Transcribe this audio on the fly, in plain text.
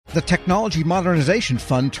The Technology Modernization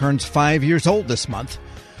Fund turns 5 years old this month.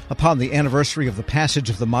 Upon the anniversary of the passage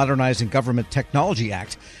of the Modernizing Government Technology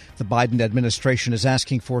Act, the Biden administration is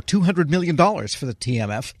asking for $200 million for the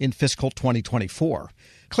TMF in fiscal 2024.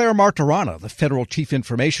 Claire Martirana, the Federal Chief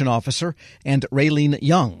Information Officer, and Raylene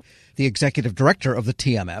Young, the Executive Director of the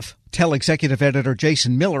TMF, tell Executive Editor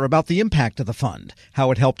Jason Miller about the impact of the fund,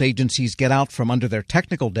 how it helped agencies get out from under their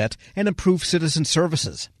technical debt and improve citizen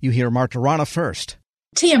services. You hear Martirana first.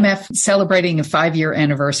 TMF celebrating a 5-year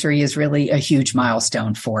anniversary is really a huge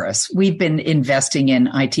milestone for us. We've been investing in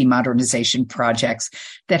IT modernization projects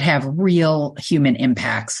that have real human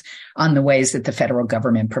impacts on the ways that the federal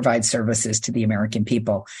government provides services to the American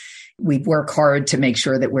people. We work hard to make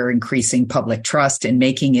sure that we're increasing public trust and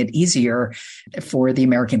making it easier for the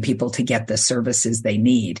American people to get the services they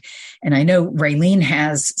need. And I know Raylene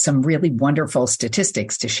has some really wonderful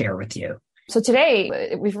statistics to share with you. So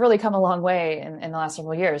today, we've really come a long way in the last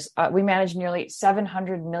several years. We managed nearly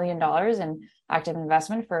 $700 million in active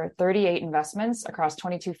investment for 38 investments across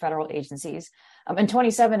 22 federal agencies. And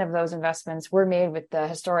 27 of those investments were made with the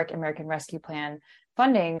historic American Rescue Plan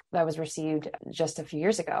funding that was received just a few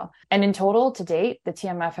years ago. And in total, to date, the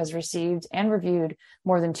TMF has received and reviewed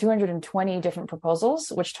more than 220 different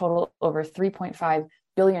proposals, which total over $3.5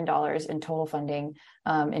 billion in total funding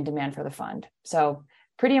in demand for the fund. So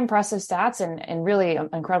pretty impressive stats and really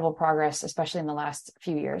incredible progress, especially in the last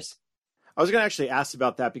few years. I was going to actually ask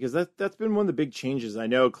about that because that's been one of the big changes. I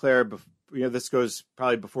know, Claire, this goes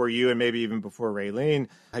probably before you and maybe even before Raylene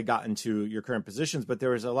had gotten to your current positions, but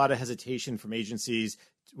there was a lot of hesitation from agencies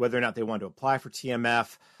whether or not they wanted to apply for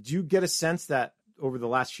TMF. Do you get a sense that over the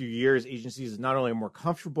last few years, agencies not only are more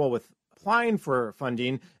comfortable with applying for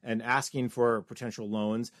funding and asking for potential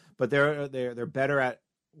loans, but they're better at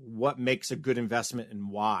what makes a good investment and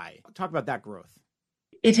why? Talk about that growth.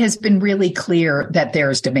 It has been really clear that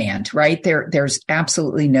there's demand, right? There's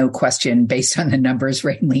absolutely no question based on the numbers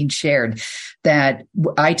Raylene shared that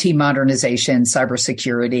IT modernization,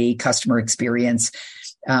 cybersecurity, customer experience,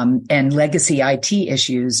 and legacy IT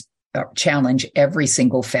issues challenge every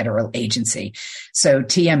single federal agency. So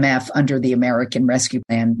TMF under the American Rescue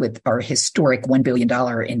Plan with our historic $1 billion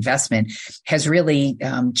investment has really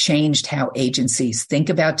changed how agencies think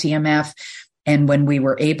about TMF. And when we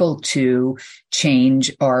were able to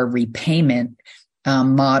change our repayment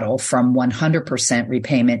model from 100%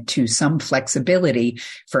 repayment to some flexibility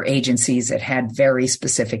for agencies that had very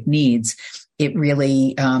specific needs, it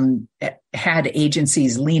really had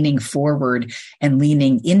agencies leaning forward and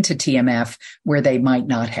leaning into TMF where they might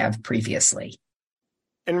not have previously.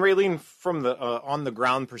 And Raylene, from the on the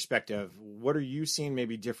ground perspective, what are you seeing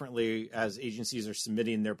maybe differently as agencies are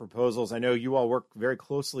submitting their proposals? I know you all work very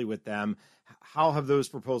closely with them. How have those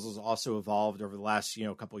proposals also evolved over the last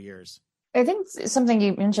couple of years? I think something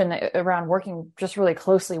you mentioned around working just really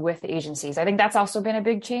closely with agencies. I think that's also been a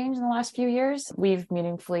big change in the last few years. We've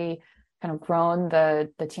meaningfully kind of grown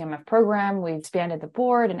the TMF program. We've expanded the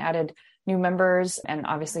board and added new members and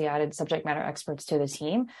obviously added subject matter experts to the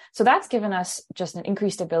team. So that's given us just an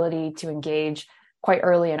increased ability to engage quite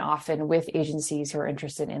early and often with agencies who are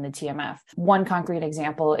interested in the TMF. One concrete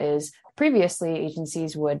example is previously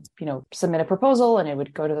agencies would, submit a proposal and it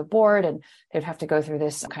would go to the board and they'd have to go through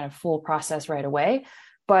this kind of full process right away.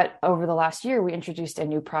 But over the last year, we introduced a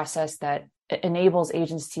new process that enables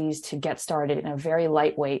agencies to get started in a very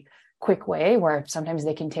lightweight, quick way where sometimes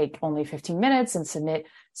they can take only 15 minutes and submit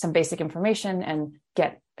some basic information and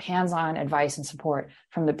get hands-on advice and support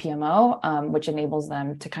from the PMO, which enables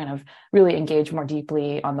them to kind of really engage more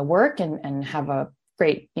deeply on the work and have a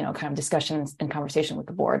great, kind of discussion and conversation with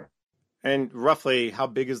the board. And roughly, how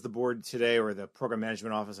big is the board today, or the program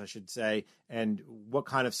management office, I should say, and what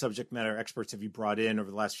kind of subject matter experts have you brought in over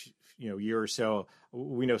the last year or so?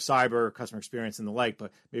 We know cyber, customer experience, and the like,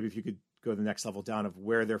 but maybe if you could go the next level down of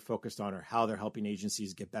where they're focused on or how they're helping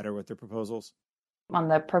agencies get better with their proposals. On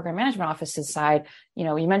the program management office's side, you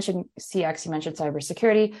mentioned CX, you mentioned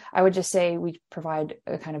cybersecurity. I would just say we provide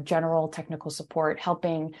a kind of general technical support,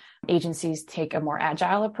 helping agencies take a more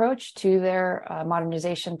agile approach to their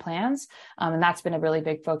modernization plans. And that's been a really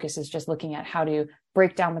big focus, is just looking at how to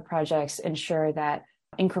break down the projects, ensure that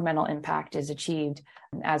incremental impact is achieved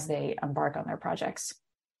as they embark on their projects.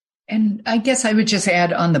 And I guess I would just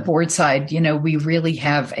add on the board side, we really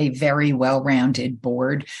have a very well-rounded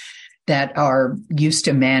board that are used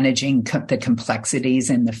to managing the complexities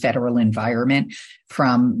in the federal environment,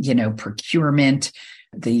 from, procurement,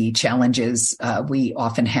 the challenges we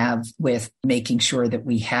often have with making sure that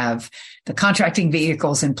we have the contracting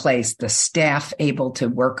vehicles in place, the staff able to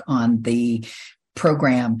work on the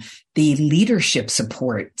program, the leadership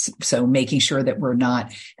support. So making sure that we're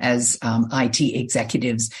not, as IT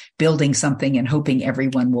executives, building something and hoping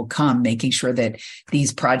everyone will come, making sure that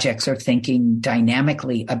these projects are thinking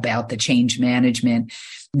dynamically about the change management,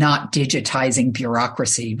 not digitizing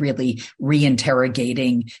bureaucracy, really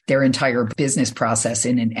reinterrogating their entire business process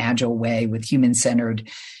in an agile way with human-centered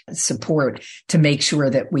support to make sure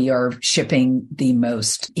that we are shipping the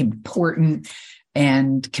most important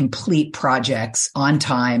and complete projects on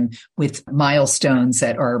time with milestones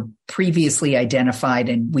that are previously identified,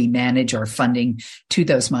 and we manage our funding to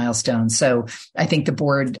those milestones. So I think the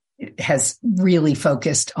board has really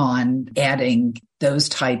focused on adding those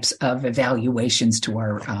types of evaluations to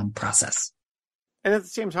our process. And at the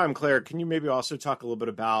same time, Claire, can you maybe also talk a little bit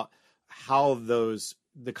about how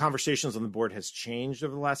the conversations on the board has changed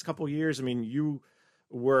over the last couple of years? I mean, you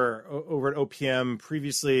were over at OPM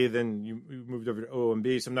previously, then you moved over to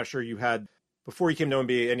OMB. So I'm not sure you had, before you came to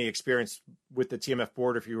OMB, any experience with the TMF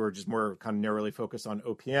board, if you were just more kind of narrowly focused on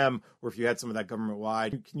OPM, or if you had some of that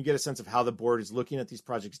government-wide. Can you get a sense of how the board is looking at these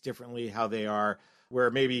projects differently, how they are,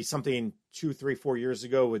 where maybe something 2, 3, 4 years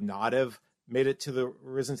ago would not have made it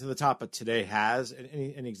risen to the top, but today has?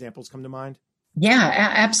 Any examples come to mind? Yeah,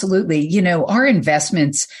 absolutely. Our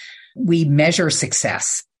investments, we measure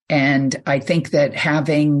success. And I think that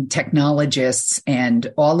having technologists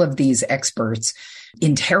and all of these experts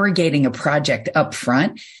interrogating a project up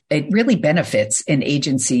front, it really benefits an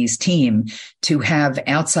agency's team to have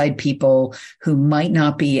outside people who might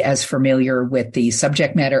not be as familiar with the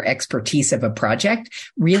subject matter expertise of a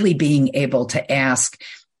project, really being able to ask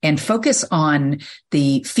and focus on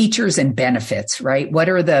the features and benefits, right? What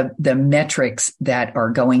are the metrics that are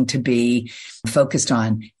going to be focused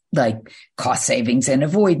on? Like cost savings and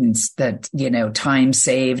avoidance, that, time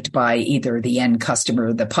saved by either the end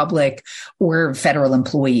customer, the public, or federal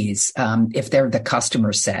employees, if they're the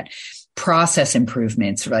customer set. Process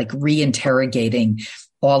improvements, like reinterrogating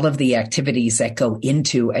all of the activities that go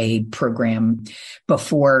into a program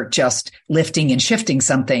before just lifting and shifting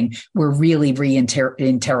something. We're really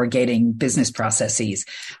reinterrogating business processes,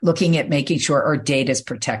 looking at making sure our data is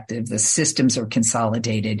protected, the systems are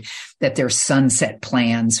consolidated, that there's sunset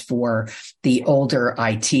plans for the older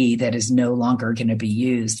IT that is no longer going to be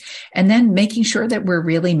used. And then making sure that we're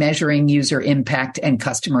really measuring user impact and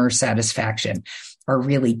customer satisfaction are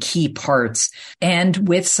really key parts. And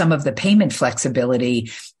with some of the payment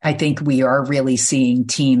flexibility, I think we are really seeing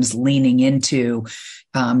teams leaning into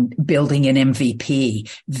building an MVP,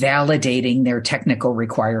 validating their technical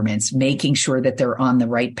requirements, making sure that they're on the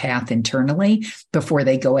right path internally before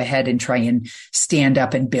they go ahead and try and stand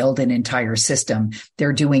up and build an entire system.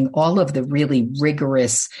 They're doing all of the really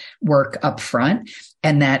rigorous work up front.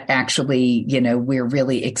 And that actually, we're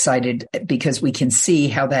really excited because we can see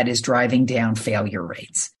how that is driving down failure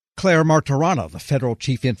rates. Claire Martorano, the Federal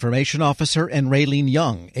Chief Information Officer, and Raylene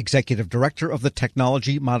Young, Executive Director of the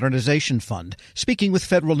Technology Modernization Fund, speaking with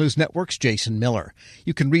Federal News Network's Jason Miller.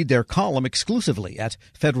 You can read their column exclusively at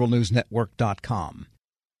federalnewsnetwork.com.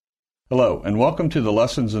 Hello, and welcome to the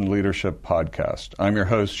Lessons in Leadership podcast. I'm your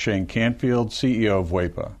host, Shane Canfield, CEO of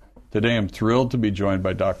WEPA. Today, I'm thrilled to be joined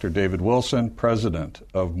by Dr. David Wilson, president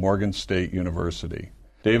of Morgan State University.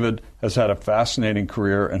 David has had a fascinating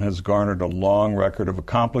career and has garnered a long record of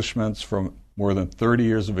accomplishments from more than 30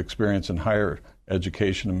 years of experience in higher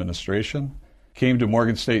education administration. Came to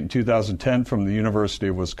Morgan State in 2010 from the University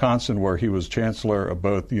of Wisconsin, where he was chancellor of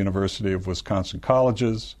both the University of Wisconsin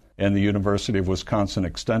Colleges and the University of Wisconsin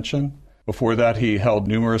Extension. Before that, he held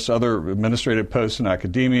numerous other administrative posts in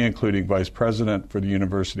academia, including vice president for the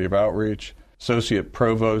University of Outreach, associate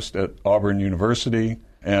provost at Auburn University,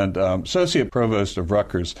 and associate provost of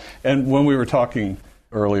Rutgers. And when we were talking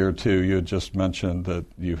earlier, too, you had just mentioned that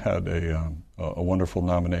you had a wonderful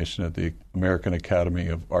nomination at the American Academy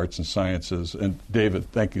of Arts and Sciences. And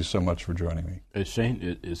David, thank you so much for joining me. Shane,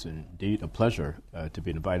 it is indeed a pleasure to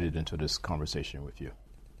be invited into this conversation with you.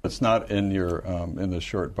 It's not in your in the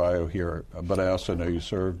short bio here, but I also know you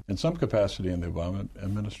served in some capacity in the Obama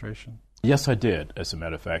administration. Yes, I did, as a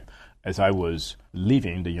matter of fact. As I was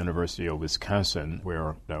leaving the University of Wisconsin,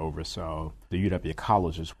 where I oversaw the UW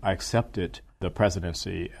colleges, I accepted the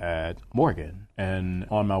presidency at Morgan. And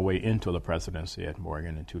on my way into the presidency at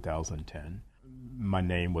Morgan in 2010, my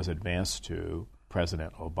name was advanced to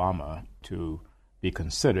President Obama to be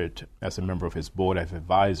considered as a member of his board of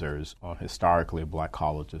advisors on historically black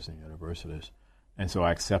colleges and universities. And so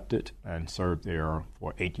I accepted and served there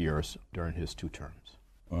for 8 years during his 2 terms.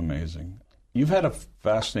 Amazing. You've had a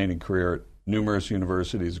fascinating career at numerous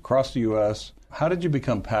universities across the U.S. How did you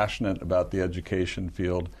become passionate about the education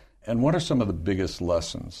field, and what are some of the biggest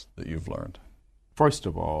lessons that you've learned? First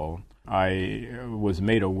of all, I was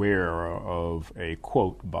made aware of a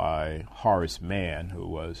quote by Horace Mann, who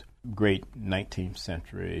was a great 19th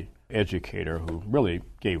century educator who really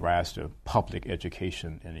gave rise to public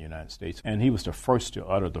education in the United States. And he was the first to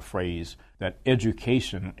utter the phrase that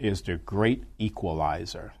education is the great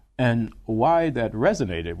equalizer. And why that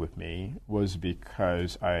resonated with me was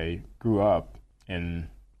because I grew up in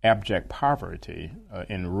abject poverty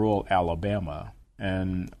in rural Alabama,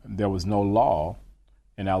 and there was no law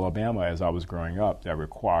in Alabama as I was growing up that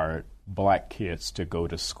required black kids to go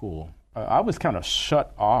to school. I was kind of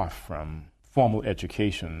shut off from formal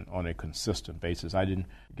education on a consistent basis. I didn't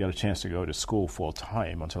get a chance to go to school full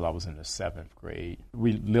time until I was in the 7th grade.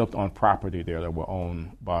 We lived on property there that were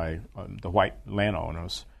owned by the white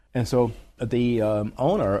landowners. And so the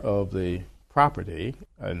owner of the property,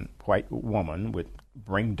 a white woman, would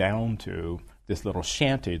bring down to this little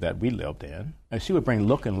shanty that we lived in, and she would bring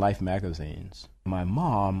Look and Life magazines. My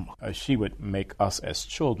mom, she would make us as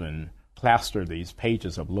children plaster these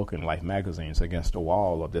pages of Look and Life magazines against the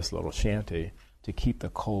wall of this little shanty to keep the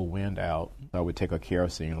cold wind out. I would take a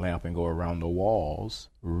kerosene lamp and go around the walls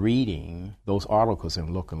reading those articles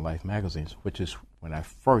in Look and Life magazines, which is when I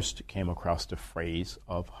first came across the phrase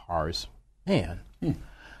of Horace Mann.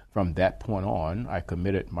 From that point on, I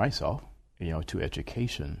committed myself, to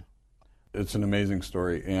education. It's an amazing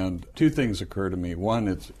story, and two things occur to me. One,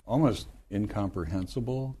 it's almost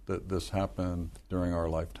incomprehensible that this happened during our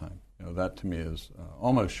lifetime. That to me is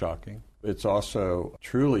almost shocking. It's also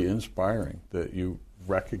truly inspiring that you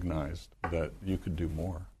recognized that you could do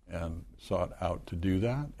more and sought out to do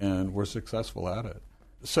that and were successful at it.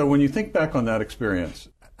 So when you think back on that experience,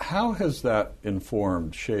 how has that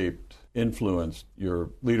informed, shaped, influenced your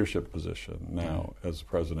leadership position now as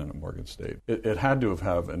president of Morgan State? It had to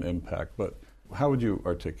have an impact, but how would you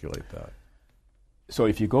articulate that? So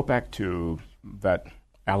if you go back to that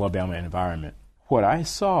Alabama environment, what I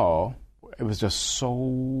saw, it was just so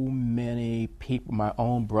many people, my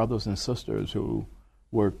own brothers and sisters, who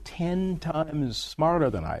were 10 times smarter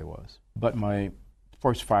than I was. But my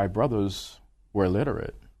first 5 brothers were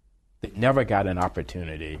illiterate. They never got an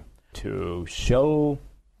opportunity to show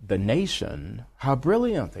the nation how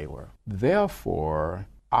brilliant they were. Therefore,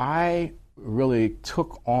 I really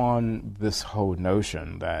took on this whole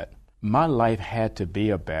notion that my life had to be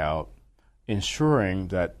about ensuring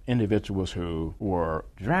that individuals who were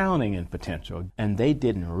drowning in potential and they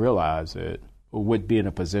didn't realize it would be in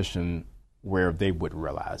a position where they would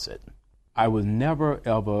realize it. I was never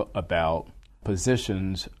ever about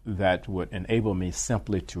positions that would enable me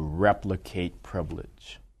simply to replicate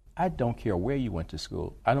privilege. I don't care where you went to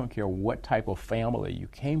school. I don't care what type of family you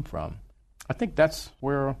came from. I think that's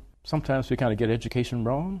where sometimes we kind of get education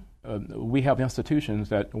wrong. We have institutions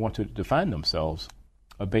that want to define themselves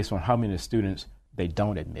based on how many students they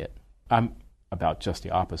don't admit. I'm about just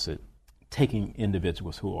the opposite, taking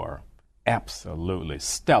individuals who are absolutely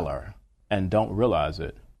stellar and don't realize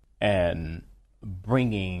it and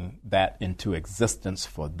bringing that into existence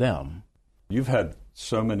for them. You've had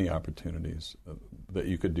so many opportunities that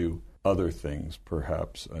you could do other things,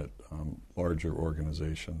 perhaps at larger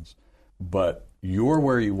organizations, but you're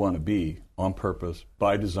where you want to be on purpose,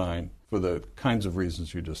 by design, for the kinds of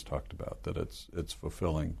reasons you just talked about, that it's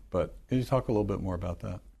fulfilling. But can you talk a little bit more about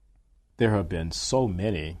that? There have been so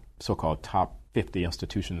many so-called top 50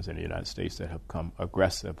 institutions in the United States that have come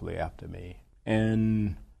aggressively after me.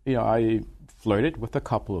 And, I flirted with a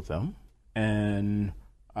couple of them, and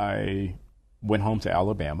I went home to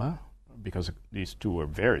Alabama because these two were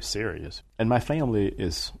very serious. And my family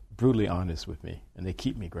is brutally honest with me, and they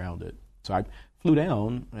keep me grounded. So I flew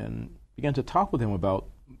down and began to talk with them about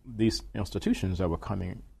these institutions that were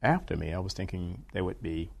coming after me. I was thinking they would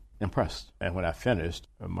be impressed. And when I finished,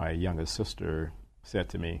 my youngest sister said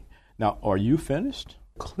to me, "Now, are you finished?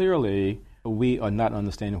 Clearly, we are not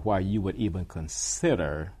understanding why you would even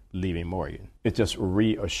consider leaving Morgan." It just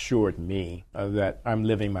reassured me that I'm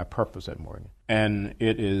living my purpose at Morgan. And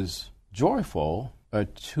it is joyful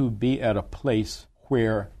to be at a place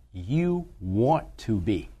where you want to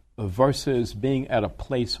be versus being at a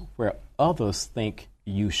place where others think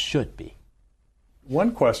you should be.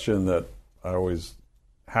 One question that I always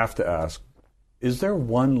have to ask, is there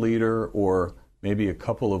one leader or maybe a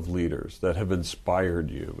couple of leaders that have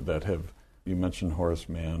inspired you, you mentioned Horace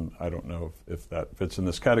Mann, I don't know if that fits in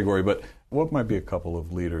this category, but what might be a couple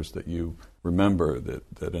of leaders that you remember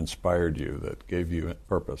that inspired you, that gave you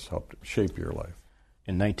purpose, helped shape your life?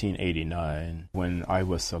 In 1989, when I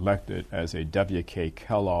was selected as a W.K.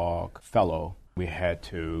 Kellogg Fellow, we had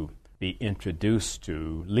to be introduced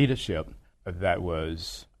to leadership that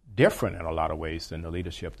was different in a lot of ways than the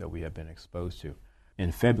leadership that we had been exposed to.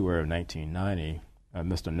 in February of 1990,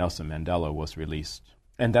 Mr. Nelson Mandela was released.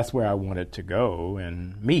 And that's where I wanted to go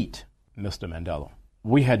and meet Mr. Mandela.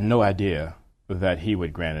 We had no idea that he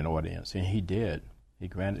would grant an audience, and he did. He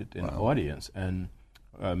granted an audience, and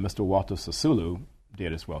Mr. Walter Sisulu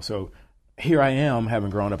did as well. So here I am, having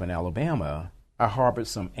grown up in Alabama. I harbored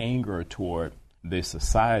some anger toward the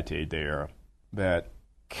society there that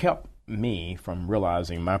kept me from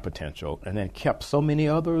realizing my potential, and then kept so many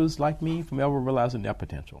others like me from ever realizing their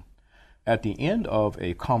potential. At the end of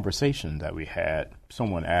a conversation that we had,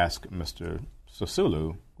 someone asked Mr.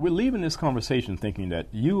 Sisulu, we're leaving this conversation thinking that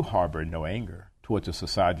you harbor no anger towards a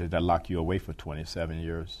society that locked you away for 27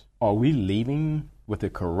 years. Are we leaving with the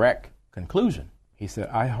correct conclusion? He said,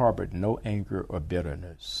 I harbored no anger or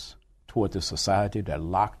bitterness towards a society that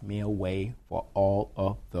locked me away for all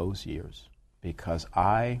of those years, because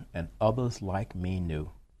I and others like me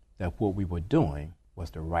knew that what we were doing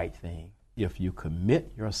was the right thing. If you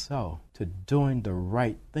commit yourself to doing the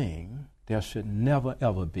right thing, there should never,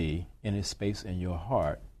 ever be any space in your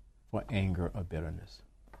heart for anger or bitterness.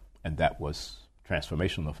 And that was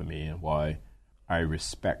transformational for me, and why I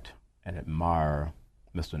respect and admire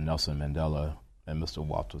Mr. Nelson Mandela and Mr.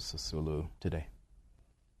 Walter Sisulu today.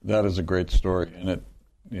 That is a great story, and it,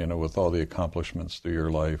 with all the accomplishments through your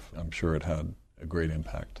life, I'm sure it had a great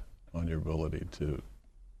impact on your ability to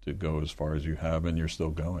go as far as you have, and you're still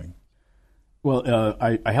going. Well,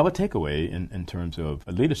 I have a takeaway in terms of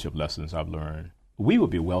leadership lessons I've learned. We would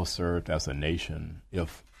be well served as a nation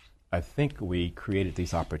if I think we created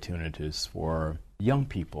these opportunities for young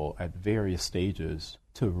people at various stages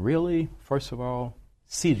to really, first of all,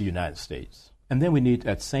 see the United States. And then we need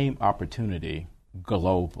that same opportunity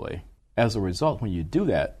globally. As a result, when you do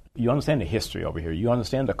that, you understand the history over here, you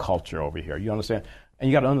understand the culture over here, and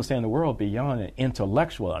you got to understand the world beyond an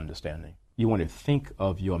intellectual understanding. You want to think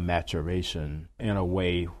of your maturation in a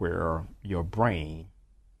way where your brain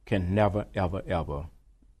can never, ever, ever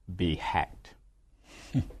be hacked.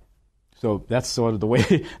 So that's sort of the way.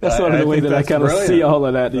 That I kind of see all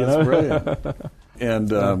of that. That's brilliant.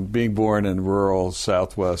 And being born in rural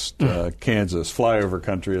Southwest Kansas, flyover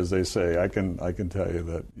country, as they say, I can tell you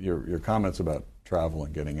that your comments about travel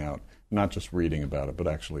and getting out, not just reading about it, but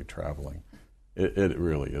actually traveling, it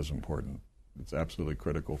really is important. It's absolutely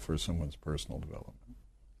critical for someone's personal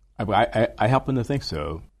development. I happen to think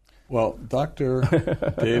so. Well, Dr.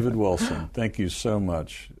 David Wilson, thank you so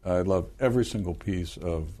much. I love every single piece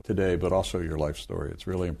of today, but also your life story. It's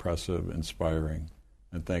really impressive, inspiring,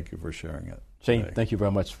 and thank you for sharing it. Shane, today. Thank you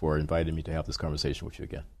very much for inviting me to have this conversation with you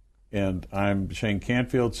again. And I'm Shane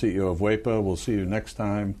Canfield, CEO of WEPA. We'll see you next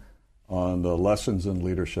time on the Lessons in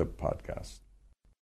Leadership podcast.